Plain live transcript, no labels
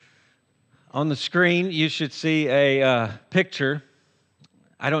On the screen, you should see a picture.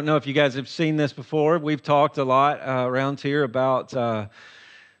 I don't know if you guys have seen this before. We've talked a lot around here about the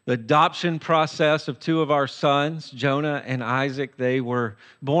adoption process of two of our sons, Jonah and Isaac. They were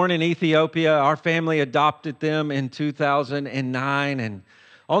born in Ethiopia. Our family adopted them in 2009. And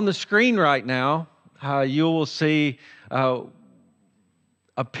on the screen right now, you will see a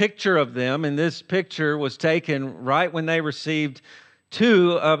picture of them. And this picture was taken right when they received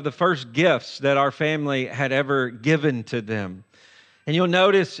two of the first gifts that our family had ever given to them. And you'll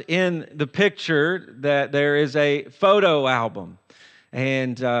notice in the picture that there is a photo album.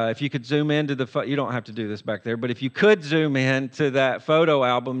 And if you could zoom into you don't have to do this back there, but if you could zoom in to that photo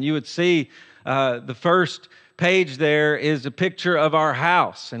album, you would see the first page there is a picture of our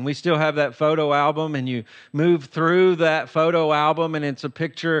house. And we still have that photo album, and you move through that photo album, and it's a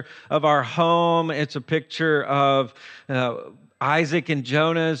picture of our home. It's a picture of Isaac and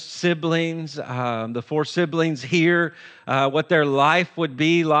Jonah's siblings, the four siblings here, what their life would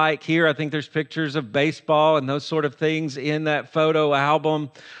be like here. I think there's pictures of baseball and those sort of things in that photo album.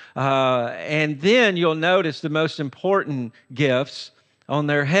 And then you'll notice the most important gifts on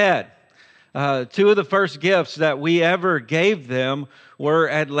their head. Two of the first gifts that we ever gave them were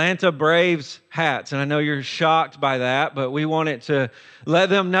Atlanta Braves hats. And I know you're shocked by that, but we wanted to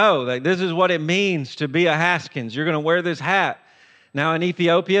let them know that this is what it means to be a Haskins. You're going to wear this hat. Now in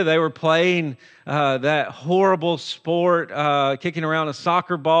Ethiopia, they were playing that horrible sport, kicking around a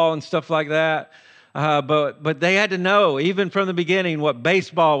soccer ball and stuff like that. But they had to know, even from the beginning, what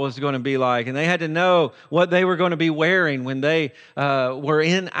baseball was going to be like. And they had to know what they were going to be wearing when they were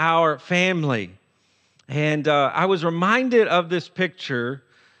in our family. And I was reminded of this picture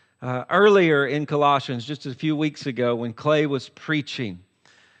earlier in Colossians, just a few weeks ago, when Clay was preaching.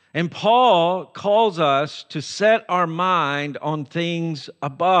 And Paul calls us to set our mind on things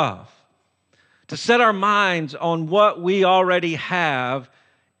above, to set our minds on what we already have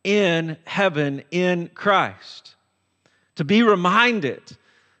in heaven in Christ, to be reminded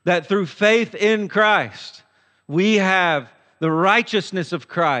that through faith in Christ, we have the righteousness of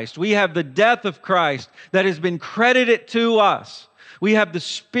Christ. We have the death of Christ that has been credited to us. We have the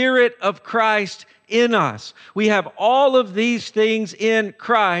Spirit of Christ in us. We have all of these things in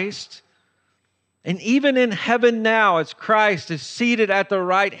Christ. And even in heaven now, as Christ is seated at the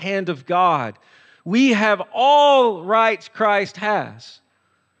right hand of God, we have all rights Christ has,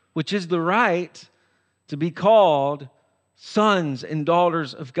 which is the right to be called sons and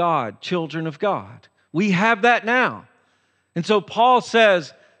daughters of God, children of God. We have that now. And so Paul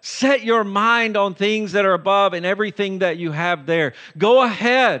says, set your mind on things that are above and everything that you have there. Go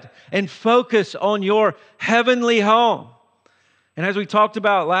ahead and focus on your heavenly home. And as we talked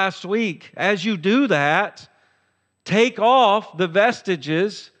about last week, as you do that, take off the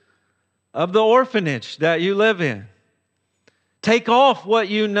vestiges of the orphanage that you live in. Take off what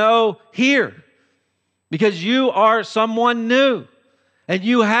you know here, because you are someone new and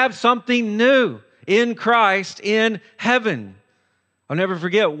you have something new in Christ in heaven. I'll never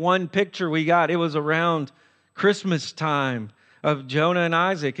forget one picture we got. It was around Christmas time of Jonah and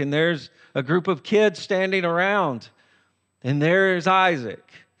Isaac, and there's a group of kids standing around, and there's Isaac,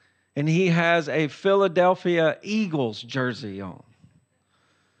 and he has a Philadelphia Eagles jersey on.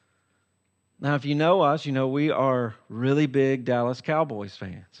 Now, if you know us, you know we are really big Dallas Cowboys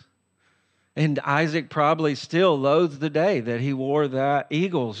fans. And Isaac probably still loathes the day that he wore that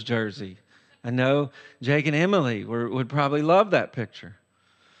Eagles jersey. I know Jake and Emily would probably love that picture.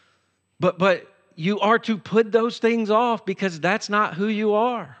 But you are to put those things off, because that's not who you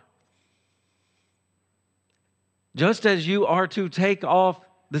are. Just as you are to take off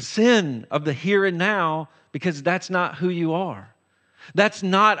the sin of the here and now, because that's not who you are. That's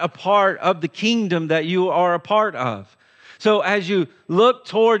not a part of the kingdom that you are a part of. So as you look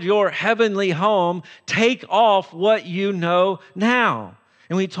toward your heavenly home, take off what you know now.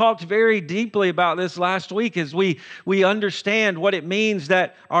 And we talked very deeply about this last week as we understand what it means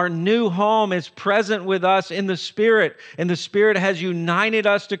that our new home is present with us in the Spirit, and the Spirit has united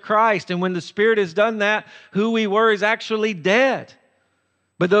us to Christ. And when the Spirit has done that, who we were is actually dead.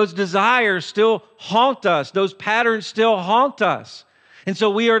 But those desires still haunt us. Those patterns still haunt us. And so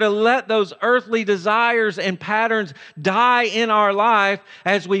we are to let those earthly desires and patterns die in our life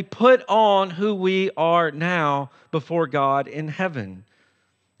as we put on who we are now before God in heaven.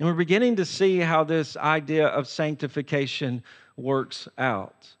 And we're beginning to see how this idea of sanctification works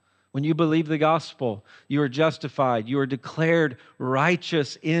out. When you believe the gospel, you are justified. You are declared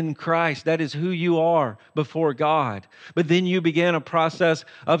righteous in Christ. That is who you are before God. But then you begin a process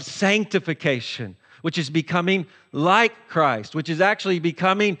of sanctification, which is becoming like Christ, which is actually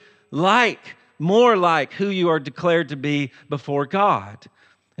becoming more like who you are declared to be before God.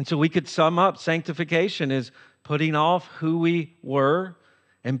 And so we could sum up sanctification as putting off who we were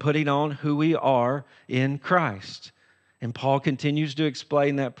and putting on who we are in Christ. And Paul continues to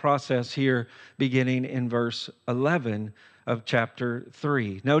explain that process here, beginning in verse 11 of chapter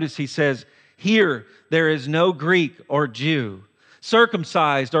 3. Notice he says, "Here there is no Greek or Jew,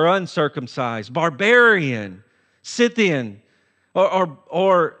 circumcised or uncircumcised, barbarian, Scythian,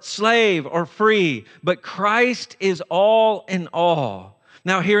 or slave or free, but Christ is all in all."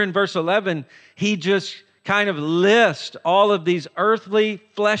 Now here in verse 11, he just kind of lists all of these earthly,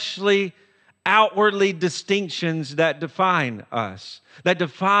 fleshly, outwardly distinctions that define us, that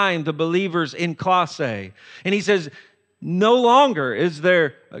define the believers in Colossae. And he says, no longer is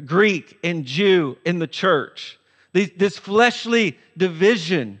there a Greek and Jew in the church. This fleshly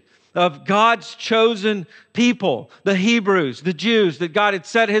division of God's chosen people, the Hebrews, the Jews that God had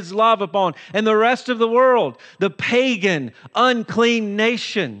set His love upon, and the rest of the world, the pagan, unclean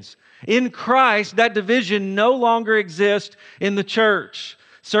nations. In Christ, that division no longer exists in the church.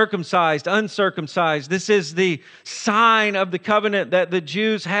 Circumcised, uncircumcised. This is the sign of the covenant that the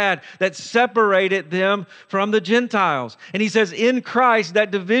Jews had that separated them from the Gentiles. And he says, in Christ,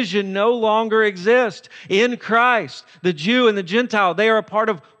 that division no longer exists. In Christ, the Jew and the Gentile, they are a part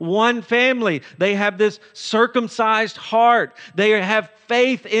of one family. They have this circumcised heart. They have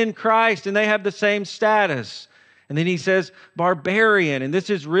faith in Christ, and they have the same status. And then he says, barbarian, and this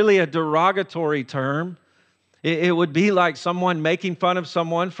is really a derogatory term. It would be like someone making fun of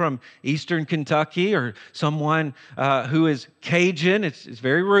someone from Eastern Kentucky or someone who is Cajun. It's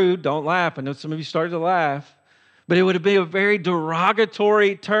very rude. Don't laugh. I know some of you started to laugh. But it would be a very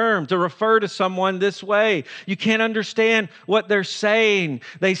derogatory term to refer to someone this way. You can't understand what they're saying.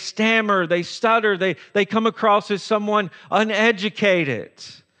 They stammer. They stutter. They come across as someone uneducated.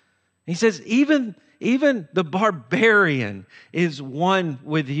 He says, even the barbarian is one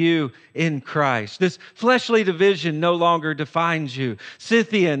with you in Christ. This fleshly division no longer defines you.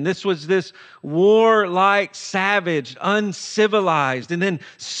 Scythian, this was this warlike savage, uncivilized, and then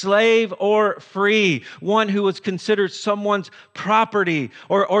slave or free, one who was considered someone's property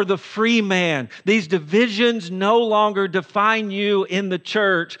or the free man. These divisions no longer define you in the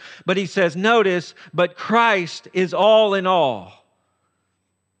church, but he says, notice, but Christ is all in all.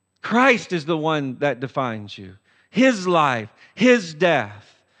 Christ is the one that defines you. His life, His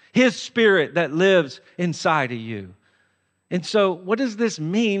death, His Spirit that lives inside of you. And so what does this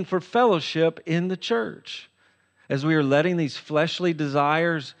mean for fellowship in the church? As we are letting these fleshly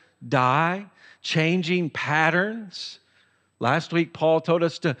desires die, changing patterns. Last week, Paul told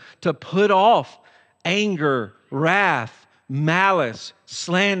us to put off anger, wrath, malice,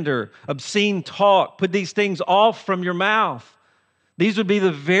 slander, obscene talk. Put these things off from your mouth. These would be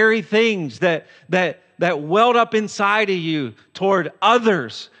the very things that welled up inside of you toward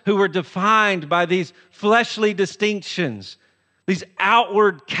others who were defined by these fleshly distinctions, these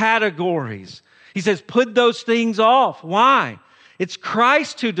outward categories. He says, put those things off. Why? It's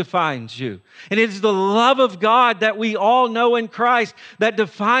Christ who defines you. And it is the love of God that we all know in Christ that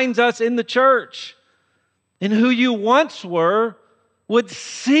defines us in the church. And who you once were would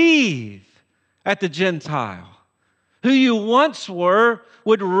seethe at the Gentile. Who you once were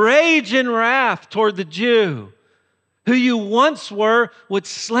would rage in wrath toward the Jew. Who you once were would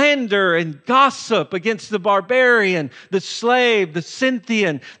slander and gossip against the barbarian, the slave, the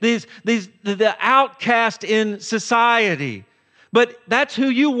Scythian, the outcast in society. But that's who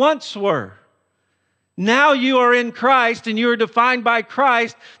you once were. Now you are in Christ and you are defined by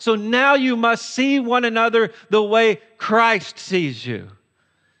Christ, so now you must see one another the way Christ sees you.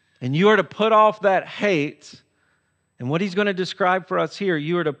 And you are to put off that hate. And what he's going to describe for us here,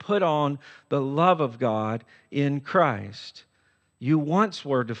 you are to put on the love of God in Christ. You once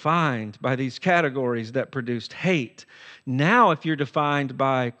were defined by these categories that produced hate. Now, if you're defined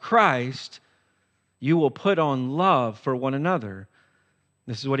by Christ, you will put on love for one another.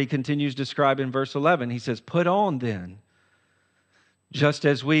 This is what he continues to describe in verse 11. He says, put on then. Just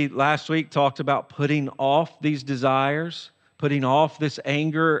as we last week talked about putting off these desires, putting off this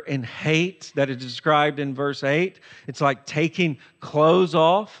anger and hate that is described in verse 8. It's like taking clothes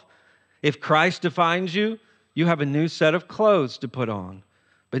off. If Christ defines you, you have a new set of clothes to put on.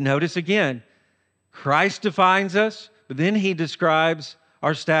 But notice again, Christ defines us, but then he describes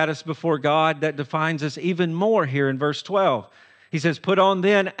our status before God that defines us even more here in verse 12. He says, put on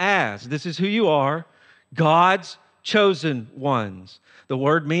then as, this is who you are, God's chosen ones. The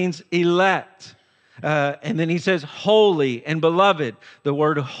word means elect. And then he says, holy and beloved. The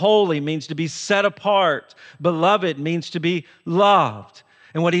word holy means to be set apart. Beloved means to be loved.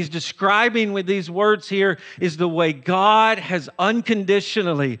 And what he's describing with these words here is the way God has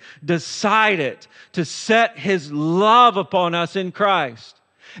unconditionally decided to set his love upon us in Christ.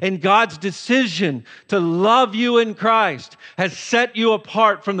 And God's decision to love you in Christ has set you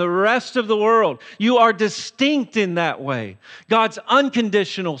apart from the rest of the world. You are distinct in that way. God's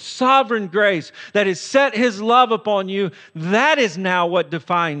unconditional, sovereign grace that has set his love upon you, that is now what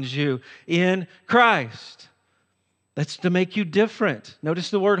defines you in Christ. That's to make you different.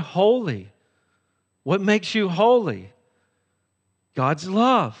 Notice the word holy. What makes you holy? God's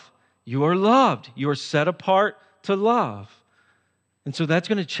love. You are loved. You are set apart to love. And so that's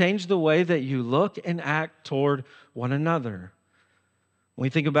going to change the way that you look and act toward one another. When we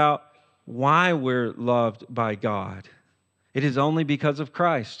think about why we're loved by God, it is only because of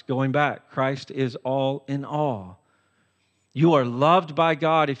Christ. Going back, Christ is all in all. You are loved by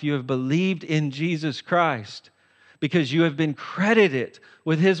God if you have believed in Jesus Christ because you have been credited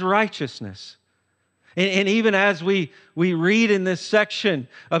with his righteousness. And even as we read in this section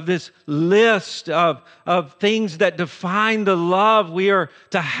of this list of things that define the love we are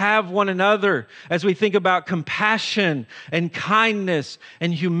to have one another, as we think about compassion and kindness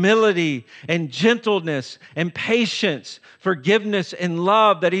and humility and gentleness and patience, forgiveness and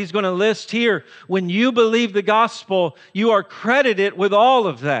love that he's going to list here, when you believe the gospel, you are credited with all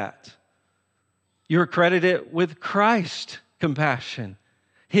of that. You're credited with Christ's compassion,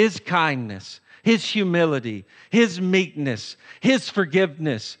 his kindness, his humility, his meekness, his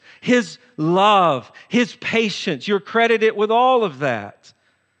forgiveness, his love, his patience. You're credited with all of that.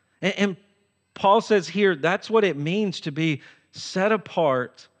 And Paul says here, that's what it means to be set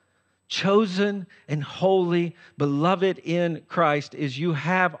apart, chosen and holy, beloved in Christ, is you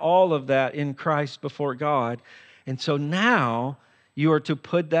have all of that in Christ before God. And so now you are to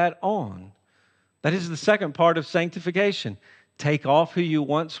put that on. That is the second part of sanctification. Take off who you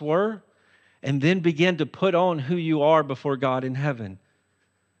once were, and then begin to put on who you are before God in heaven.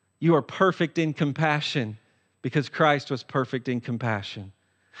 You are perfect in compassion because Christ was perfect in compassion.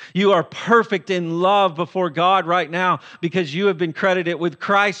 You are perfect in love before God right now because you have been credited with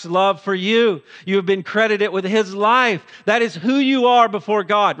Christ's love for you. You have been credited with his life. That is who you are before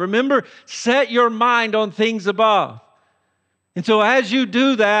God. Remember, set your mind on things above. And so as you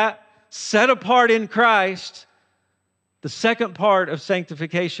do that, set apart in Christ, the second part of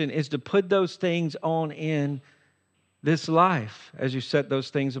sanctification is to put those things on in this life as you set those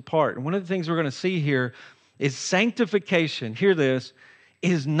things apart. And one of the things we're going to see here is sanctification, hear this,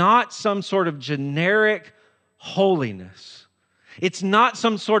 is not some sort of generic holiness. It's not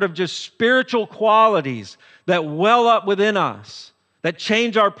some sort of just spiritual qualities that well up within us, that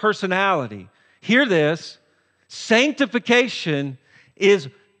change our personality. Hear this, sanctification is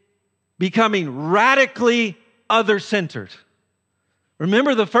becoming radically other-centered.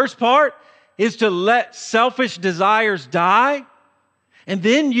 Remember, the first part is to let selfish desires die, and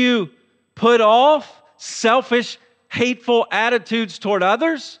then you put off selfish, hateful attitudes toward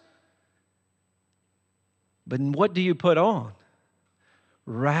others. But what do you put on?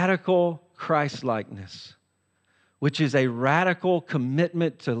 Radical Christ-likeness, which is a radical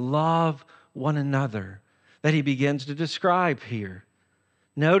commitment to love one another that he begins to describe here.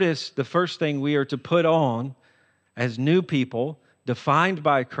 Notice the first thing we are to put on as new people, defined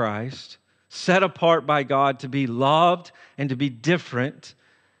by Christ, set apart by God to be loved and to be different,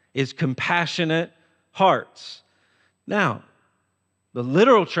 is compassionate hearts. Now, the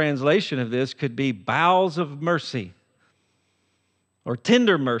literal translation of this could be bowels of mercy or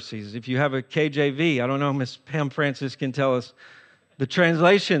tender mercies if you have a KJV. I don't know, Miss Pam Francis can tell us the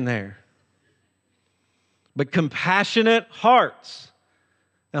translation there. But compassionate hearts.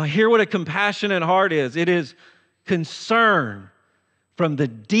 Now, hear what a compassionate heart is. It is concern from the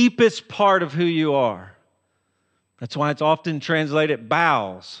deepest part of who you are. That's why it's often translated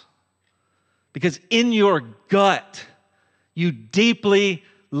bowels. Because in your gut, you deeply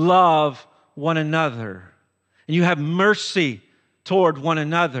love one another. And you have mercy toward one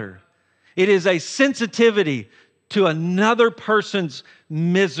another. It is a sensitivity to another person's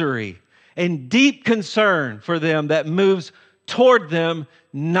misery and deep concern for them that moves toward them,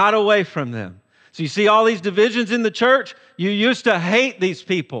 not away from them. So you see all these divisions in the church? You used to hate these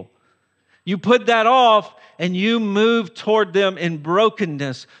people. You put that off and you move toward them in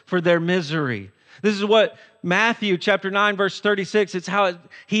brokenness for their misery. This is what Matthew chapter 9, verse 36, it's how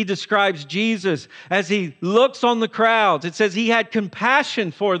he describes Jesus as he looks on the crowds. It says he had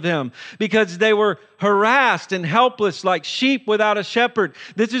compassion for them because they were harassed and helpless like sheep without a shepherd.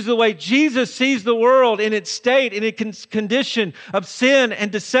 This is the way Jesus sees the world in its state, in its condition of sin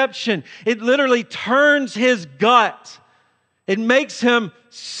and deception. It literally turns his gut. It makes him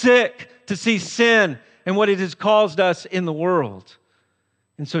sick to see sin and what it has caused us in the world.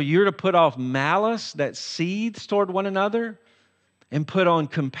 And so you're to put off malice that seethes toward one another and put on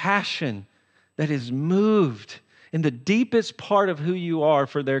compassion that is moved in the deepest part of who you are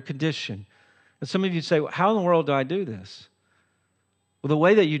for their condition. And some of you say, well, how in the world do I do this? Well, the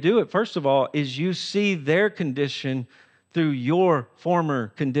way that you do it, first of all, is you see their condition through your former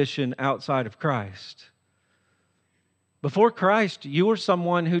condition outside of Christ. Before Christ, you were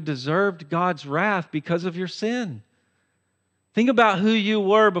someone who deserved God's wrath because of your sin. Think about who you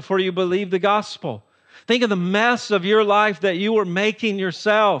were before you believed the gospel. Think of the mess of your life that you were making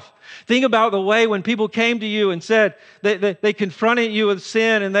yourself. Think about the way when people came to you and said that they confronted you with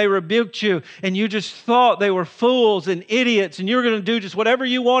sin and they rebuked you and you just thought they were fools and idiots and you were going to do just whatever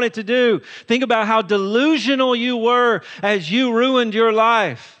you wanted to do. Think about how delusional you were as you ruined your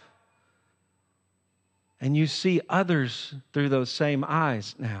life. And you see others through those same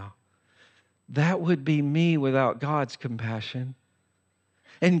eyes now. That would be me without God's compassion.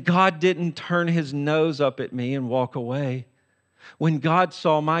 And God didn't turn his nose up at me and walk away. When God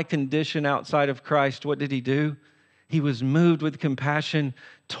saw my condition outside of Christ, what did he do? He was moved with compassion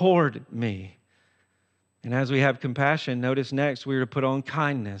toward me. And as we have compassion, notice next we are to put on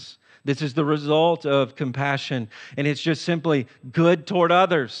kindness. This is the result of compassion, and it's just simply good toward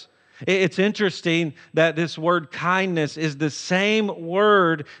others. It's interesting that this word kindness is the same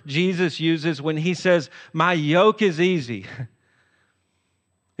word Jesus uses when he says, my yoke is easy.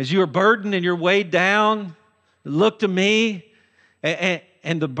 As you are burdened and you're weighed down, look to me,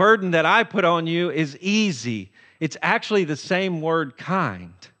 and the burden that I put on you is easy. It's actually the same word,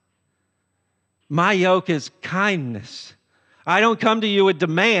 kind. My yoke is kindness. I don't come to you with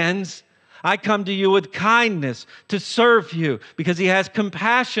demands. I come to you with kindness to serve you because he has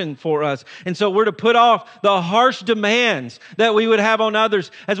compassion for us. And so we're to put off the harsh demands that we would have on others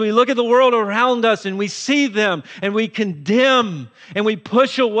as we look at the world around us and we see them and we condemn and we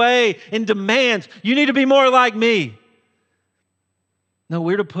push away in demands. You need to be more like me. No,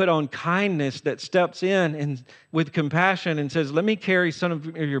 we're to put on kindness that steps in and with compassion and says, let me carry some of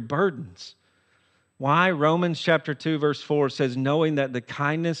your burdens. Why? Romans chapter 2, verse 4 says, knowing that the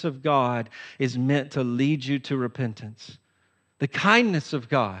kindness of God is meant to lead you to repentance. The kindness of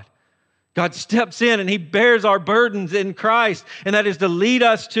God. God steps in and he bears our burdens in Christ, and that is to lead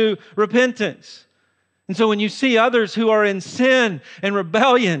us to repentance. And so when you see others who are in sin and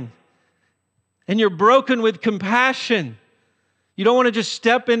rebellion, and you're broken with compassion, you don't want to just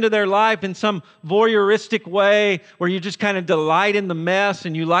step into their life in some voyeuristic way where you just kind of delight in the mess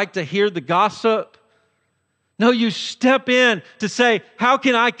and you like to hear the gossip. No, you step in to say, how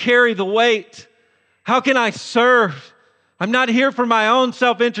can I carry the weight? How can I serve? I'm not here for my own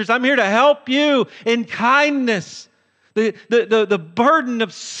self-interest. I'm here to help you in kindness. The burden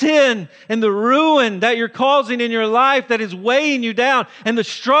of sin and the ruin that you're causing in your life that is weighing you down and the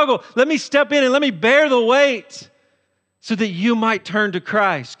struggle. Let me step in and let me bear the weight so that you might turn to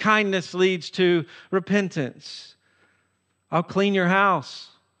Christ. Kindness leads to repentance. I'll clean your house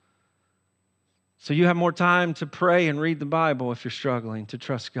so you have more time to pray and read the Bible if you're struggling to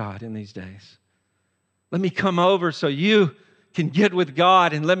trust God in these days. Let me come over so you can get with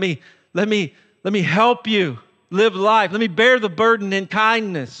God and let me help you live life. Let me bear the burden in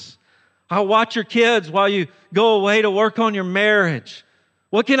kindness. I'll watch your kids while you go away to work on your marriage.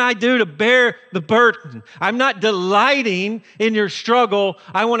 What can I do to bear the burden? I'm not delighting in your struggle.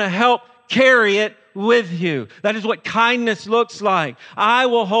 I want to help carry it with you. That is what kindness looks like. I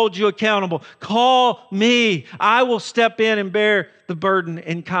will hold you accountable. Call me. I will step in and bear the burden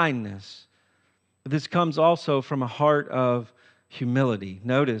in kindness. But this comes also from a heart of humility.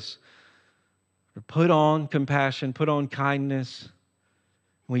 Notice, put on compassion, put on kindness.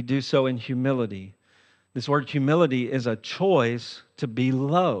 We do so in humility. This word humility is a choice to be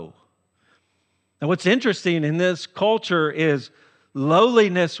low. And what's interesting in this culture is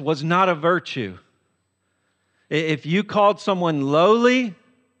lowliness was not a virtue. If you called someone lowly,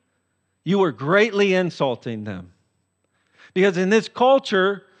 you were greatly insulting them. Because in this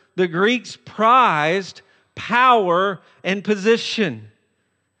culture, the Greeks prized power and position.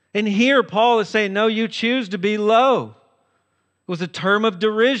 And here Paul is saying, no, you choose to be low. It was a term of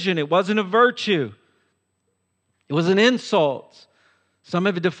derision. It wasn't a virtue. It was an insult. Some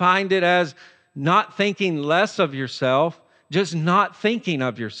have defined it as not thinking less of yourself, just not thinking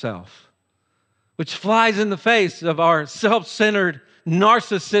of yourself, which flies in the face of our self-centered,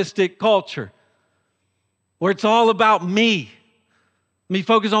 narcissistic culture, where it's all about me. Let me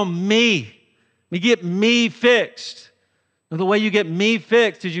focus on me. Let me get me fixed. And the way you get me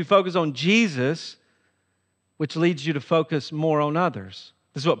fixed is you focus on Jesus, which leads you to focus more on others.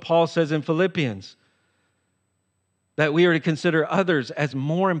 This is what Paul says in Philippians, that we are to consider others as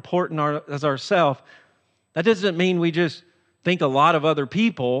more important as ourselves. That doesn't mean we just think a lot of other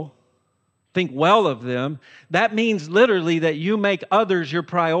people, think well of them. That means literally that you make others your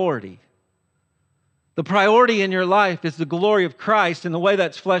priority. The priority in your life is the glory of Christ, and the way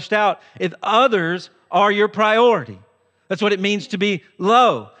that's fleshed out is others are your priority. That's what it means to be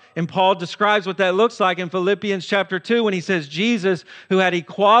low. And Paul describes what that looks like in Philippians chapter 2 when he says Jesus, who had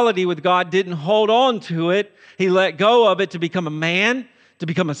equality with God, didn't hold on to it. He let go of it to become a man, to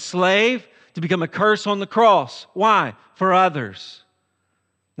become a slave, to become a curse on the cross. Why? For others.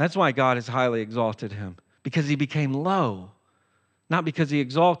 That's why God has highly exalted him, because he became low, not because he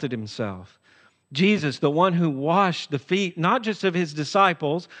exalted himself. Jesus, the one who washed the feet, not just of his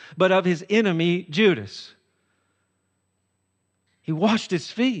disciples, but of his enemy, Judas. He washed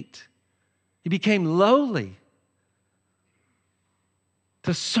his feet. He became lowly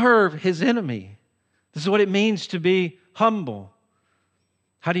to serve his enemy. This is what it means to be humble.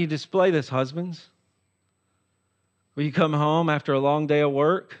 How do you display this, husbands? Will you come home after a long day of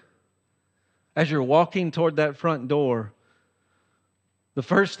work? As you're walking toward that front door, the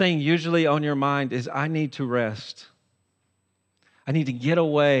first thing usually on your mind is, I need to rest. I need to get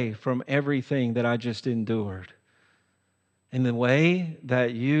away from everything that I just endured. And the way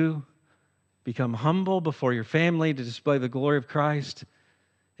that you become humble before your family to display the glory of Christ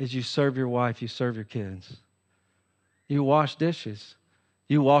is you serve your wife, you serve your kids. You wash dishes.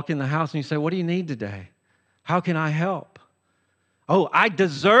 You walk in the house and you say, what do you need today? How can I help? Oh, I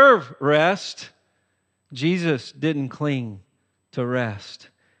deserve rest. Jesus didn't cling to rest.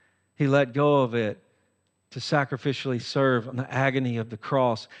 He let go of it to sacrificially serve on the agony of the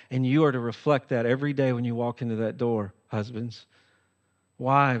cross. And you are to reflect that every day when you walk into that door, husbands.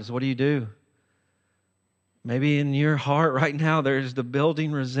 Wives, what do? Maybe in your heart right now there's the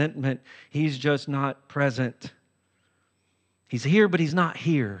building resentment. He's just not present. He's here, but he's not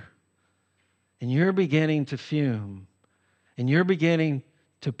here. And you're beginning to fume. And you're beginning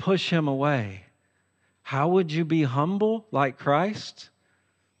to push him away. How would you be humble like Christ?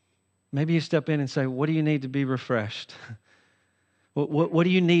 Maybe you step in and say, what do you need to be refreshed? What do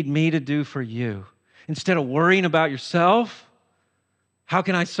you need me to do for you? Instead of worrying about yourself, how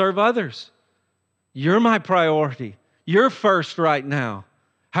can I serve others? You're my priority. You're first right now.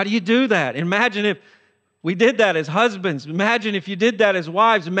 How do you do that? Imagine if we did that as husbands. Imagine if you did that as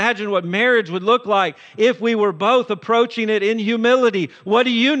wives. Imagine what marriage would look like if we were both approaching it in humility. What do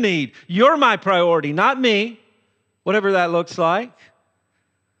you need? You're my priority, not me. Whatever that looks like.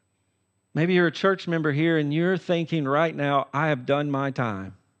 Maybe you're a church member here and you're thinking right now, I have done my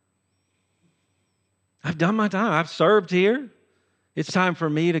time. I've done my time. I've served here. It's time for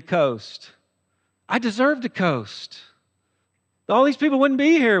me to coast. I deserve to coast. All these people wouldn't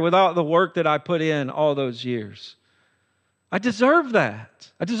be here without the work that I put in all those years. I deserve that.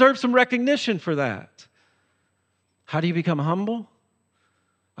 I deserve some recognition for that. How do you become humble?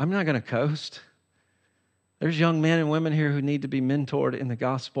 I'm not going to coast. There's young men and women here who need to be mentored in the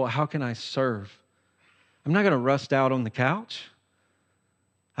gospel. How can I serve? I'm not going to rust out on the couch.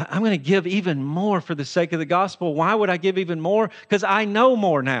 I'm going to give even more for the sake of the gospel. Why would I give even more? Because I know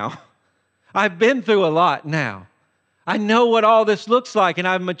more now. I've been through a lot now. I know what all this looks like and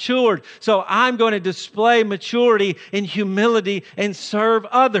I've matured. So I'm going to display maturity in humility and serve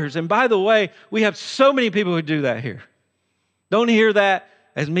others. And by the way, we have so many people who do that here. Don't hear that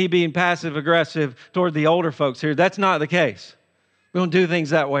as me being passive aggressive toward the older folks here. That's not the case. We don't do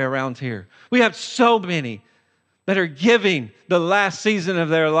things that way around here. We have so many that are giving the last season of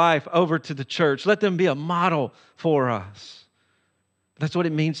their life over to the church. Let them be a model for us. That's what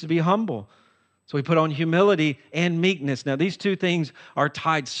it means to be humble. So we put on humility and meekness. Now, these two things are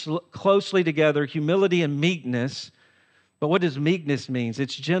tied closely together, humility and meekness. But what does meekness mean?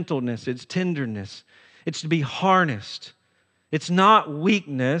 It's gentleness, it's tenderness. It's to be harnessed. It's not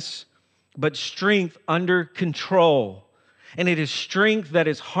weakness, but strength under control. And it is strength that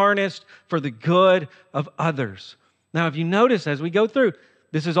is harnessed for the good of others. Now, if you notice as we go through,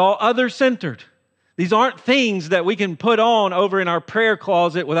 this is all other-centered. These aren't things that we can put on over in our prayer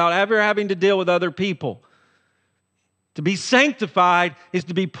closet without ever having to deal with other people. To be sanctified is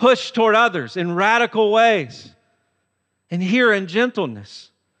to be pushed toward others in radical ways. And here in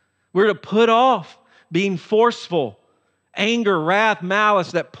gentleness, we're to put off being forceful, anger, wrath,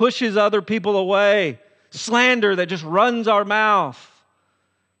 malice that pushes other people away, slander that just runs our mouth,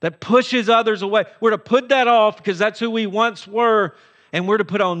 that pushes others away. We're to put that off because that's who we once were. And we're to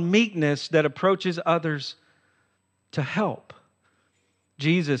put on meekness that approaches others to help.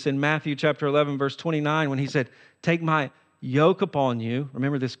 Jesus in Matthew chapter 11, verse 29, when he said, take my yoke upon you.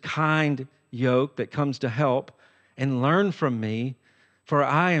 Remember this kind yoke that comes to help, and learn from me, for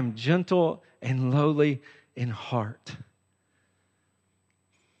I am gentle and lowly in heart.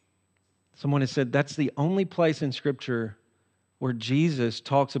 Someone has said that's the only place in Scripture where Jesus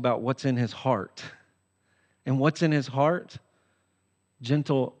talks about what's in his heart. And what's in his heart?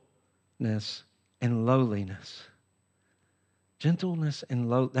 Gentleness and lowliness. Gentleness and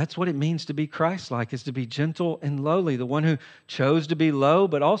low. That's what it means to be Christ-like, is to be gentle and lowly. The one who chose to be low,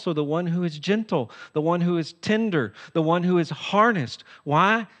 but also the one who is gentle, the one who is tender, the one who is harnessed.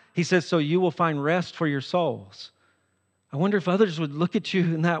 Why? He says, so you will find rest for your souls. I wonder if others would look at you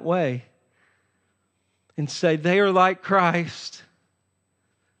in that way and say, they are like Christ.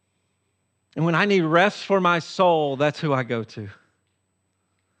 And when I need rest for my soul, that's who I go to.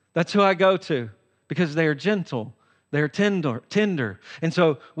 That's who I go to, because they are gentle. They're tender. And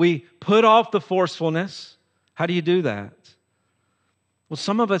so we put off the forcefulness. How do you do that? Well,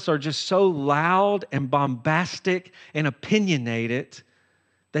 some of us are just so loud and bombastic and opinionated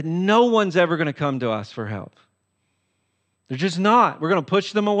that no one's ever going to come to us for help. They're just not. We're going to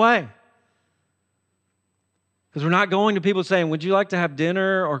push them away. Because we're not going to people saying, would you like to have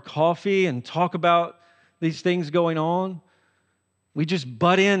dinner or coffee and talk about these things going on? We just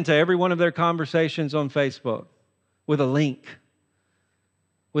butt into every one of their conversations on Facebook with a link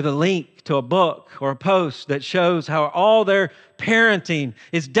to a book or a post that shows how all their parenting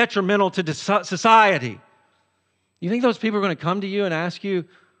is detrimental to society. You think those people are going to come to you and ask you,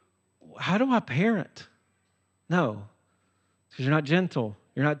 how do I parent? No, because you're not gentle,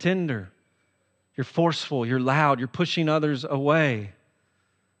 you're not tender, you're forceful, you're loud, you're pushing others away.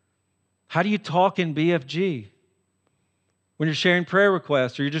 How do you talk in BFG? When you're sharing prayer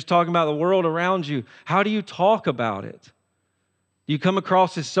requests or you're just talking about the world around you, how do you talk about it? Do you come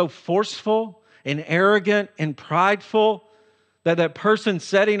across as so forceful and arrogant and prideful that that person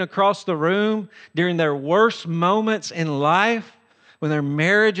sitting across the room during their worst moments in life, when their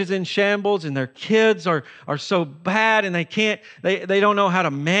marriage is in shambles and their kids are so bad and they don't know how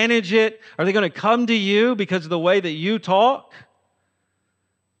to manage it, are they going to come to you because of the way that you talk?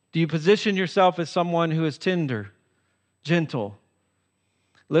 Do you position yourself as someone who is tender, gentle?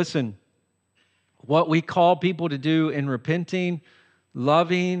 Listen, what we call people to do in repenting,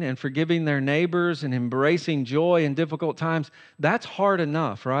 loving, and forgiving their neighbors and embracing joy in difficult times, that's hard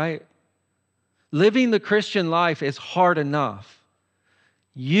enough, right? Living the Christian life is hard enough.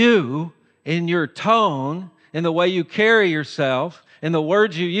 You, in your tone, in the way you carry yourself, in the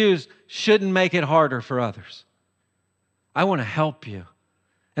words you use, shouldn't make it harder for others. I want to help you.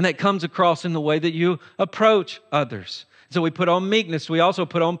 And that comes across in the way that you approach others. So we put on meekness. We also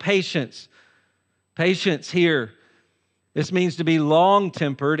put on patience. Patience here, this means to be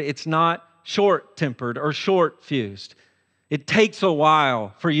long-tempered. It's not short-tempered or short-fused. It takes a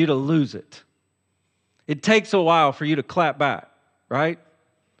while for you to lose it. It takes a while for you to clap back, right?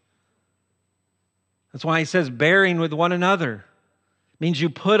 That's why he says bearing with one another. It means you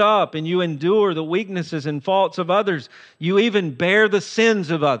put up and you endure the weaknesses and faults of others. You even bear the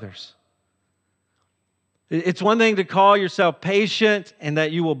sins of others. It's one thing to call yourself patient and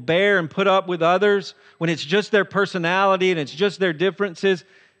that you will bear and put up with others when it's just their personality and it's just their differences.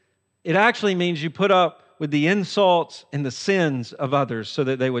 It actually means you put up with the insults and the sins of others so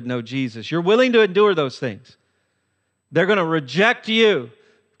that they would know Jesus. You're willing to endure those things. They're going to reject you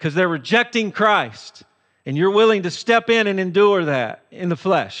because they're rejecting Christ. And you're willing to step in and endure that in the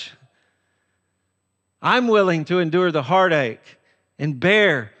flesh. I'm willing to endure the heartache and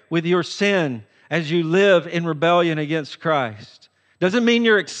bear with your sin as you live in rebellion against Christ. Doesn't mean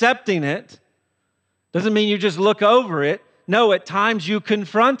you're accepting it. Doesn't mean you just look over it. No, at times you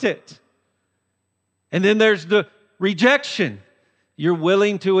confront it. And then there's the rejection. You're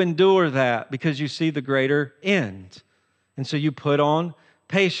willing to endure that because you see the greater end. And so you put on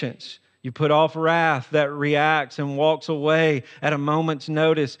patience. You put off wrath that reacts and walks away at a moment's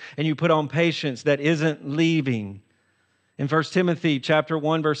notice. And you put on patience that isn't leaving. In 1 Timothy chapter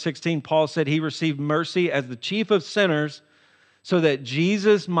 1, verse 16, Paul said he received mercy as the chief of sinners so that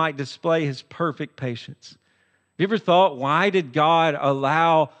Jesus might display his perfect patience. Have you ever thought, why did God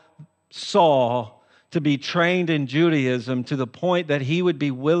allow Saul to be trained in Judaism to the point that he would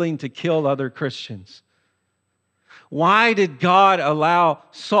be willing to kill other Christians? Why did God allow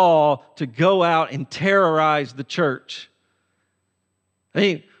Saul to go out and terrorize the church? I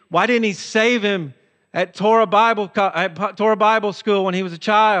mean, why didn't he save him at Torah Bible School when he was a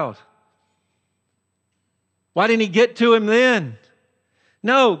child? Why didn't he get to him then?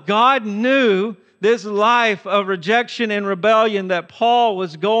 No, God knew this life of rejection and rebellion that Paul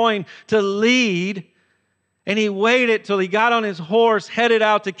was going to lead. And he waited till he got on his horse, headed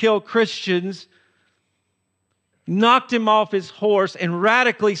out to kill Christians, knocked him off his horse, and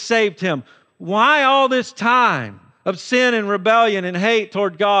radically saved him. Why all this time of sin and rebellion and hate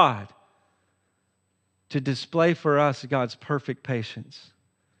toward God? To display for us God's perfect patience,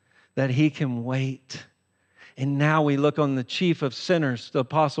 that He can wait. And now we look on the chief of sinners, the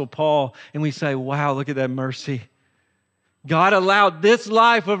Apostle Paul, and we say, wow, look at that mercy. God allowed this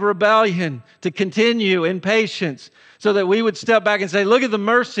life of rebellion to continue in patience so that we would step back and say, look at the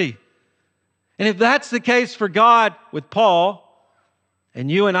mercy. And if that's the case for God with Paul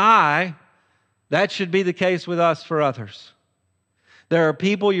and you and I, that should be the case with us for others. There are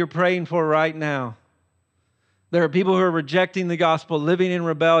people you're praying for right now. There are people who are rejecting the gospel, living in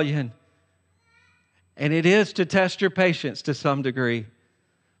rebellion. And it is to test your patience to some degree.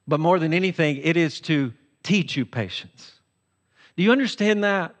 But more than anything, it is to teach you patience. Do you understand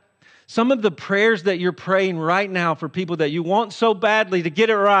that? Some of the prayers that you're praying right now for people that you want so badly to get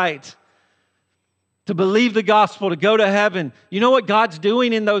it right, to believe the gospel, to go to heaven, you know what God's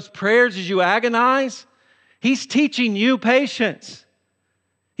doing in those prayers as you agonize? He's teaching you patience.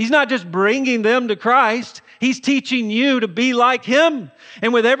 He's not just bringing them to Christ. He's teaching you to be like Him.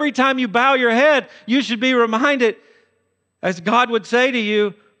 And with every time you bow your head, you should be reminded, as God would say to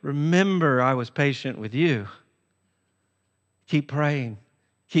you, remember I was patient with you. Keep praying.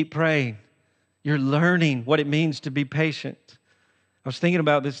 Keep praying. You're learning what it means to be patient. I was thinking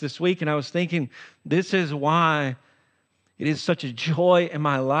about this week, and I was thinking, this is why it is such a joy in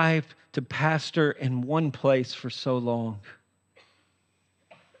my life to pastor in one place for so long,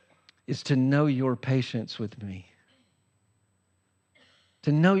 is to know your patience with me.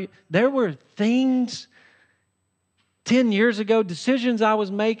 To know there were things 10 years ago, decisions I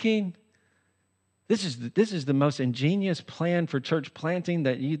was making. This is the most ingenious plan for church planting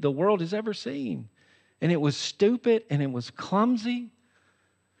that the world has ever seen. And it was stupid and it was clumsy.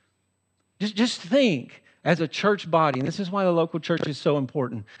 Just think, as a church body, and this is why the local church is so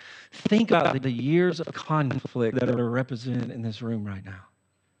important, think about the years of conflict that are represented in this room right now.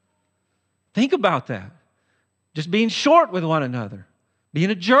 Think about that. Just being short with one another,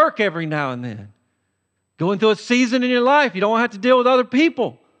 being a jerk every now and then, going through a season in your life you don't have to deal with other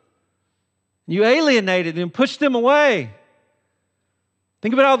people. You alienated them, pushed them away.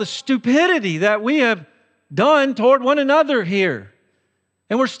 Think about all the stupidity that we have done toward one another here.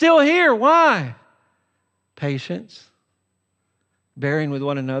 And we're still here. Why? Patience. Bearing with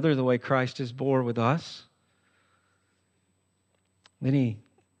one another the way Christ has bore with us. Then he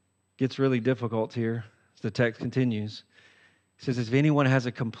gets really difficult here as the text continues. He says, if anyone has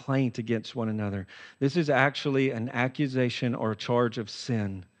a complaint against one another, this is actually an accusation or a charge of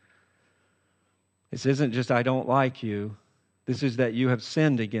sin. This isn't just, I don't like you. This is that you have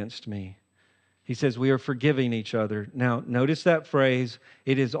sinned against me. He says, we are forgiving each other. Now, notice that phrase,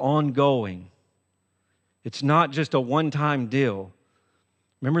 it is ongoing. It's not just a one-time deal.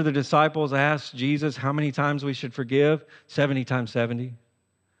 Remember the disciples asked Jesus how many times we should forgive? 70 times 70,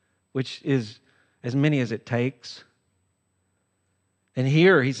 which is as many as it takes. And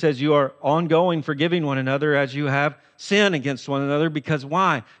here he says you are ongoing forgiving one another as you have sin against one another. Because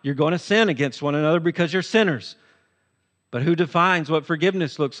why? You're going to sin against one another because you're sinners. But who defines what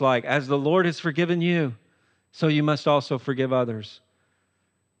forgiveness looks like? As the Lord has forgiven you, so you must also forgive others.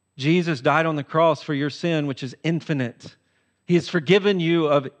 Jesus died on the cross for your sin, which is infinite. He has forgiven you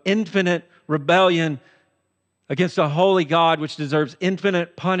of infinite rebellion against a holy God, which deserves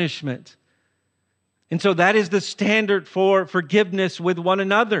infinite punishment. And so that is the standard for forgiveness with one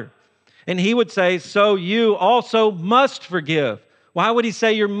another. And he would say, so you also must forgive. Why would he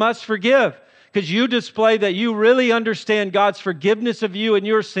say you must forgive? Because you display that you really understand God's forgiveness of you and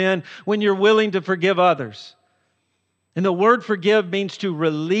your sin when you're willing to forgive others. And the word forgive means to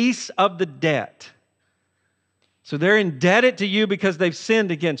release of the debt. So they're indebted to you because they've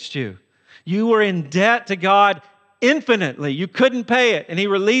sinned against you. You were in debt to God infinitely. You couldn't pay it, and He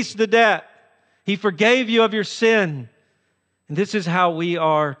released the debt. He forgave you of your sin. And this is how we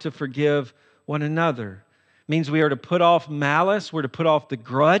are to forgive one another. It means we are to put off malice, we're to put off the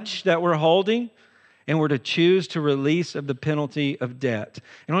grudge that we're holding, and we're to choose to release of the penalty of debt.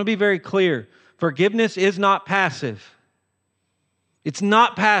 And I want to be very clear, forgiveness is not passive. It's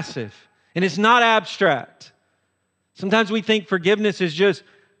not passive, and it's not abstract. Sometimes we think forgiveness is just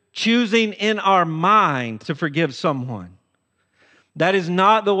choosing in our mind to forgive someone. That is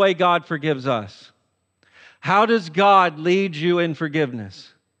not the way God forgives us. How does God lead you in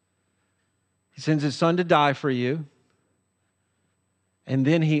forgiveness? He sends His Son to die for you, and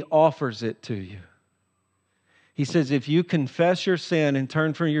then He offers it to you. He says, if you confess your sin and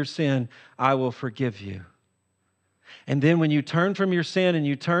turn from your sin, I will forgive you. And then when you turn from your sin and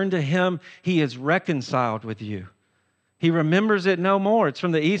you turn to Him, He is reconciled with you. He remembers it no more. It's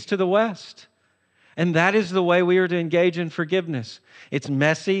from the east to the west. And that is the way we are to engage in forgiveness. It's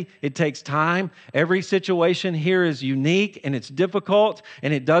messy. It takes time. Every situation here is unique and it's difficult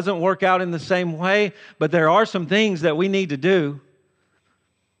and it doesn't work out in the same way. But there are some things that we need to do.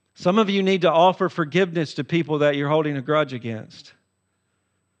 Some of you need to offer forgiveness to people that you're holding a grudge against.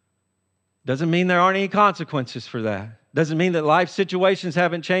 Doesn't mean there aren't any consequences for that. Doesn't mean that life situations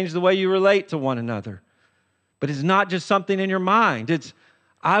haven't changed the way you relate to one another. But it's not just something in your mind. It's,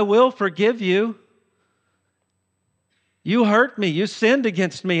 I will forgive you. You hurt me. You sinned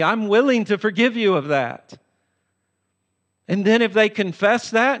against me. I'm willing to forgive you of that. And then if they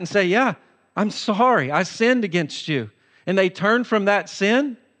confess that and say, yeah, I'm sorry, I sinned against you, and they turn from that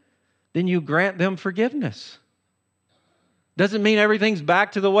sin, then you grant them forgiveness. Doesn't mean everything's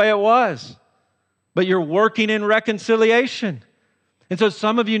back to the way it was, but you're working in reconciliation. And so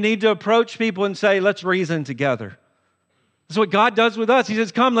some of you need to approach people and say, let's reason together. That's what God does with us. He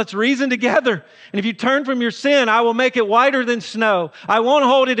says, come, let's reason together. And if you turn from your sin, I will make it whiter than snow. I won't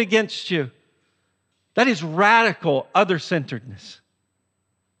hold it against you. That is radical other-centeredness.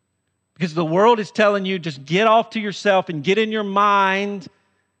 Because the world is telling you, just get off to yourself and get in your mind.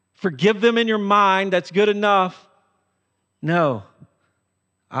 Forgive them in your mind. That's good enough. No.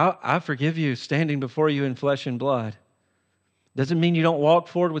 I forgive you standing before you in flesh and blood. Doesn't mean you don't walk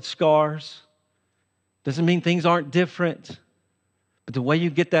forward with scars. Doesn't mean things aren't different. But the way you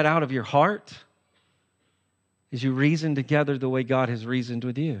get that out of your heart is you reason together the way God has reasoned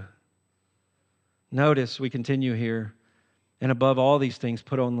with you. Notice, we continue here, and above all these things,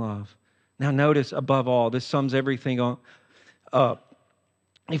 put on love. Now notice, above all, this sums everything up.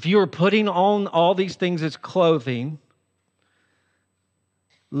 If you are putting on all these things as clothing,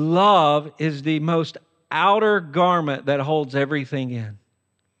 love is the most outer garment that holds everything in.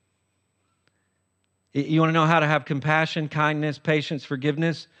 You want to know how to have compassion, kindness, patience,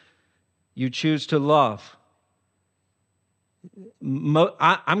 forgiveness? You choose to love.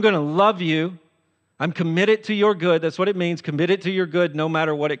 I'm going to love you. I'm committed to your good. That's what it means, committed to your good no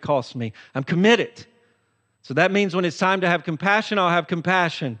matter what it costs me. I'm committed. So that means when it's time to have compassion, I'll have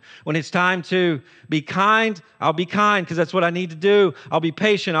compassion. When it's time to be kind, I'll be kind because that's what I need to do. I'll be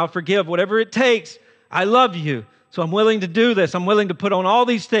patient. I'll forgive. Whatever it takes, I love you. So I'm willing to do this. I'm willing to put on all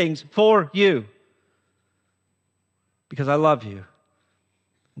these things for you because I love you.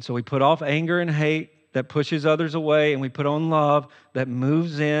 And so we put off anger and hate that pushes others away, and we put on love that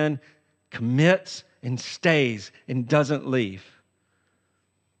moves in, commits, and stays and doesn't leave.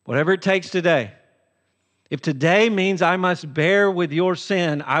 Whatever it takes today. If today means I must bear with your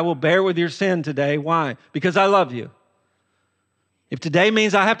sin, I will bear with your sin today. Why? Because I love you. If today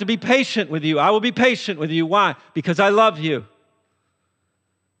means I have to be patient with you, I will be patient with you. Why? Because I love you.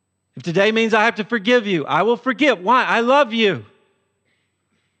 If today means I have to forgive you, I will forgive. Why? I love you.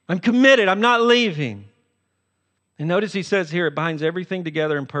 I'm committed. I'm not leaving. And notice he says here, it binds everything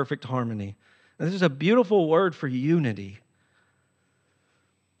together in perfect harmony. And this is a beautiful word for unity.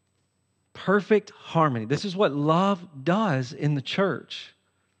 Perfect harmony. This is what love does in the church.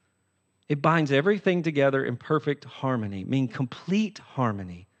 It binds everything together in perfect harmony, meaning complete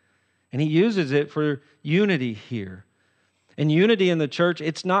harmony. And he uses it for unity here. And unity in the church,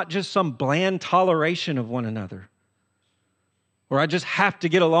 it's not just some bland toleration of one another, or I just have to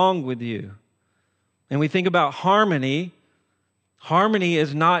get along with you. And we think about harmony. Harmony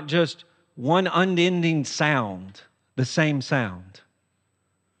is not just one unending sound, the same sound.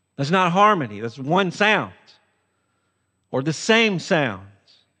 That's not harmony. That's one sound or the same sounds.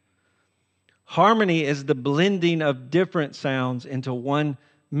 Harmony is the blending of different sounds into one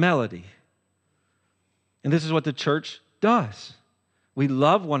melody. And this is what the church does. We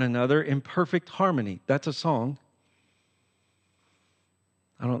love one another in perfect harmony. That's a song.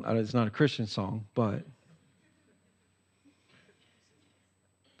 It's not a Christian song, but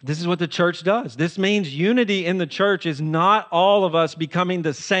this is what the church does. This means unity in the church is not all of us becoming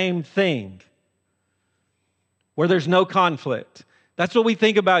the same thing, where there's no conflict. That's what we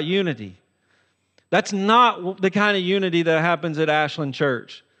think about unity. That's not the kind of unity that happens at Ashland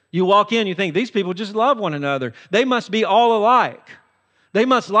Church. You walk in, you think, these people just love one another. They must be all alike. They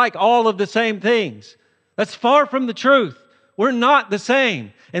must like all of the same things. That's far from the truth. We're not the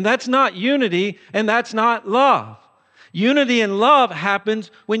same. And that's not unity, and that's not love. Unity and love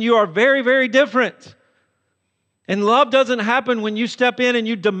happens when you are very, very different. And love doesn't happen when you step in and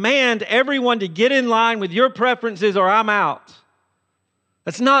you demand everyone to get in line with your preferences or I'm out.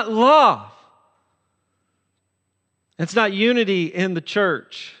 That's not love. It's not unity in the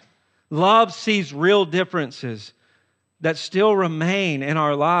church. Love sees real differences that still remain in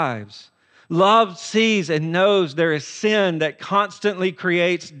our lives. Love sees and knows there is sin that constantly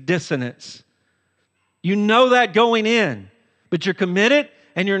creates dissonance. You know that going in, but you're committed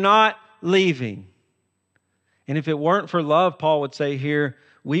and you're not leaving. And if it weren't for love, Paul would say here,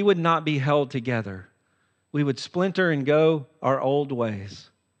 we would not be held together. We would splinter and go our old ways.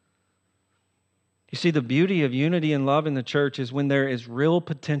 You see, the beauty of unity and love in the church is when there is real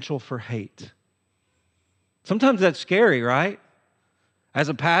potential for hate. Sometimes that's scary, right? As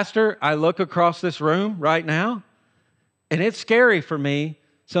a pastor, I look across this room right now, and it's scary for me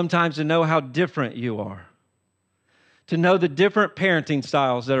sometimes to know how different you are, to know the different parenting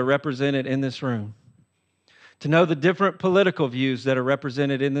styles that are represented in this room, to know the different political views that are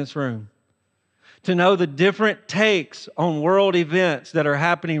represented in this room, to know the different takes on world events that are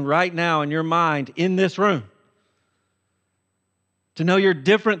happening right now in your mind in this room, to know your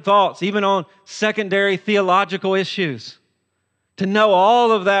different thoughts, even on secondary theological issues, to know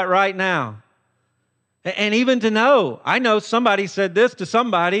all of that right now. And even to know, I know somebody said this to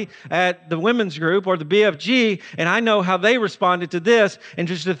somebody at the women's group or the BFG, and I know how they responded to this, and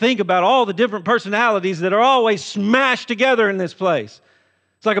just to think about all the different personalities that are always smashed together in this place.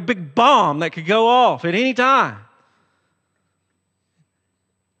 It's like a big bomb that could go off at any time.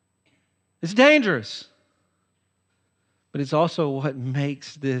 It's dangerous. But it's also what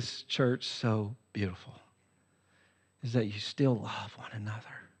makes this church so beautiful, is that you still love one another.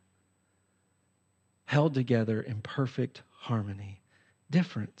 Held together in perfect harmony.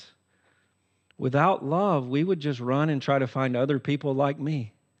 Different. Without love, we would just run and try to find other people like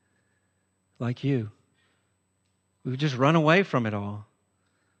me, like you. We would just run away from it all.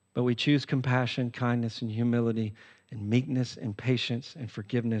 But we choose compassion, kindness, and humility, and meekness, and patience, and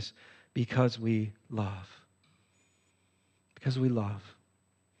forgiveness because we love. Because we love.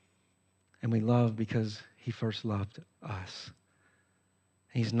 And we love because He first loved us.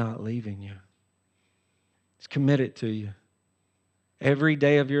 He's not leaving you. He's committed to you. Every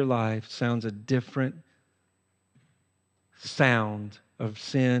day of your life sounds a different sound of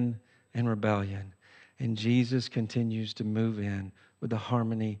sin and rebellion. And Jesus continues to move in with the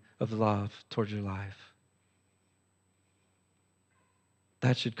harmony of love towards your life.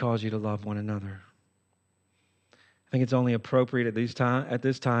 That should cause you to love one another. I think it's only appropriate at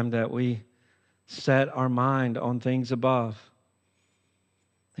this time that we set our mind on things above.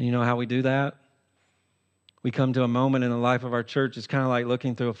 And you know how we do that? We come to a moment in the life of our church, it's kind of like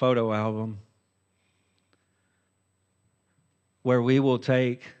looking through a photo album, where we will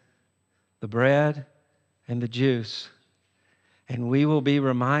take the bread and the juice, and we will be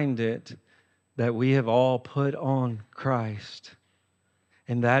reminded that we have all put on Christ.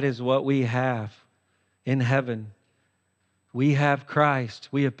 And that is what we have in heaven. We have Christ.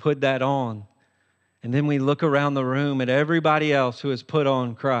 We have put that on. And then we look around the room at everybody else who has put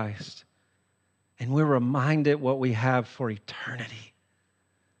on Christ. And we're reminded what we have for eternity.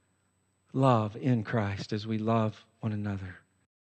 Love in Christ as we love one another.